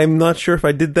 Mm-hmm. I'm not sure if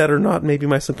I did that or not. Maybe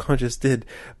my subconscious did.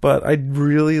 But I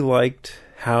really liked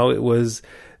how it was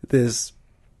this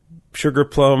sugar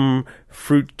plum,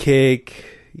 fruit cake,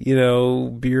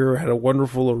 beer, had a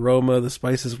wonderful aroma. The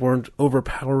spices weren't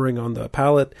overpowering on the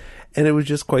palate. And it was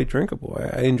just quite drinkable.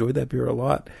 I enjoyed that beer a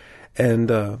lot.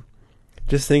 And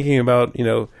just thinking about,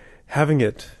 having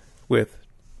it with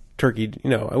turkey,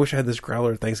 I wish I had this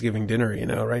growler at Thanksgiving dinner,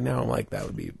 right now I'm like, that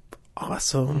would be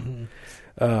awesome.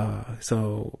 Mm-hmm.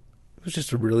 So it was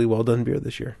just a really well done beer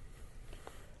this year.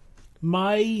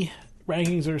 My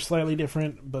rankings are slightly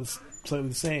different, but slightly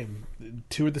the same.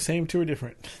 2 are the same, 2 are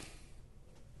different.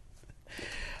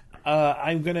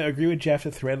 I'm going to agree with Jeff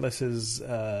that Threadless is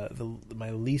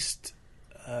my least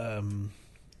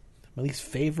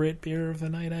favorite beer of the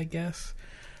night, I guess.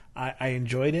 I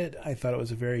enjoyed it. I thought it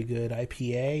was a very good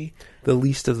IPA. The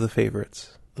least of the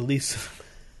favorites. The least.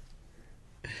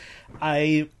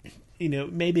 Maybe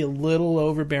a little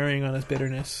overbearing on its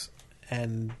bitterness,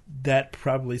 and that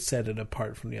probably set it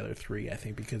apart from the other 3, I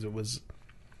think, because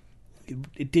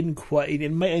it didn't quite,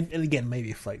 and again,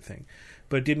 maybe a flight thing,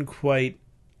 but it didn't quite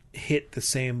hit the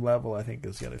same level, I think,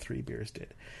 as the other 3 beers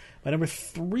did. My number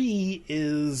 3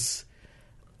 is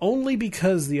only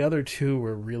because the other 2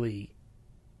 were really,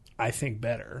 I think,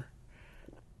 better,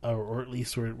 or at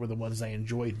least were the ones I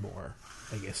enjoyed more,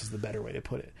 I guess is the better way to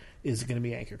put it, is going to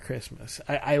be Anchor Christmas.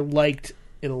 I liked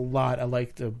it a lot. I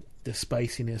liked the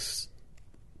spiciness.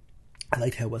 I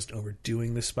liked how it wasn't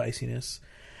overdoing the spiciness.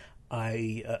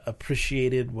 I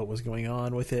appreciated what was going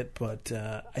on with it, but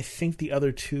I think the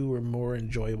other 2 were more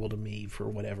enjoyable to me for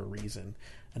whatever reason.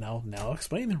 And I'll now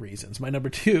explain the reasons. My number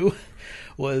 2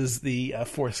 was the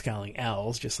Four Scowling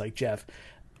Owls, just like Jeff.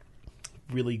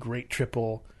 Really great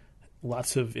triple,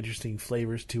 lots of interesting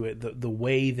flavors to it. The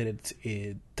way that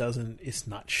it's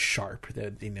not sharp,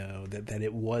 that that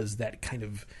it was that kind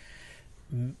of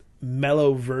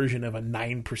mellow version of a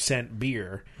 9%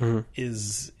 beer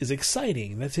is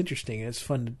exciting. That's interesting. It's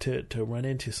fun to run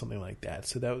into something like that.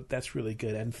 So that's really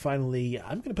good. And finally,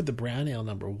 I'm going to put the brown ale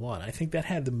number 1. I think that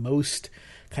had the most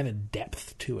kind of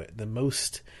depth to it, the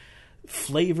most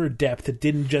flavor depth that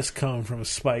didn't just come from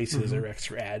spices or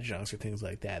extra adjuncts or things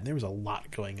like that. And there was a lot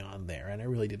going on there, and I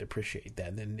really did appreciate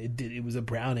that. And it was a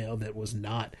brown ale that was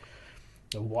not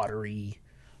a watery,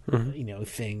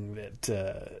 thing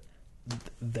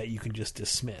that you can just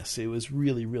dismiss. It was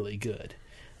really, really good.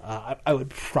 I would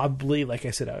probably, like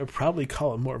I said,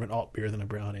 call it more of an alt beer than a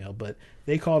brown ale, but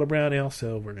they call it a brown ale,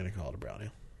 so we're going to call it a brown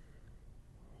ale.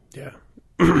 Yeah,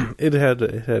 it had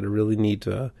a really neat,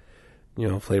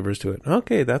 flavors to it.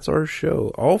 Okay, that's our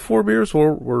show. All 4 beers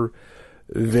were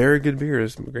very good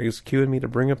beers. Greg's cueing me to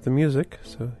bring up the music,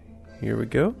 so here we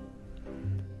go.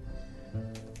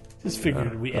 Just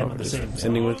figured we end on the same song.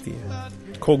 Ending with the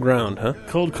Cold Ground, huh?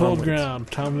 Cold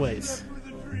Ground, Tom Waits.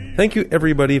 Thank you,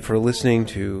 everybody, for listening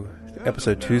to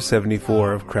episode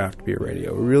 274 of Craft Beer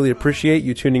Radio. We really appreciate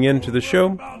you tuning in to the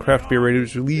show. Craft Beer Radio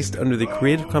is released under the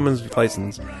Creative Commons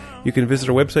license. You can visit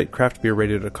our website,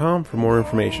 craftbeerradio.com, for more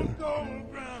information.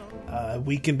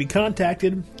 We can be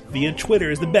contacted via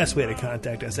Twitter is the best way to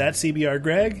contact us, at CBR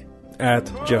Greg.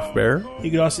 At Jeff Bear. You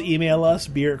can also email us,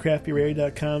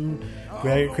 beer@craftbeerarea.com,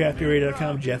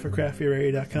 greg@craftbeerarea.com,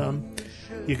 jeff@craftbeerarea.com.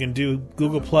 You can do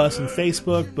Google Plus and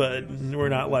Facebook, but we're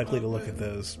not likely to look at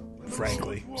those,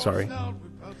 frankly. Sorry.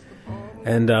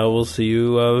 And we'll see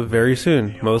you very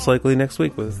soon, most likely next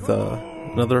week, with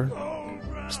another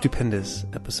stupendous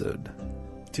episode.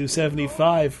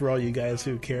 275 for all you guys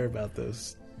who care about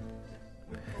those.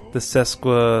 The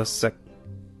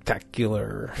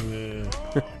Sesquictacular.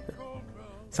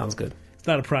 Sounds good. It's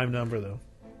not a prime number, though.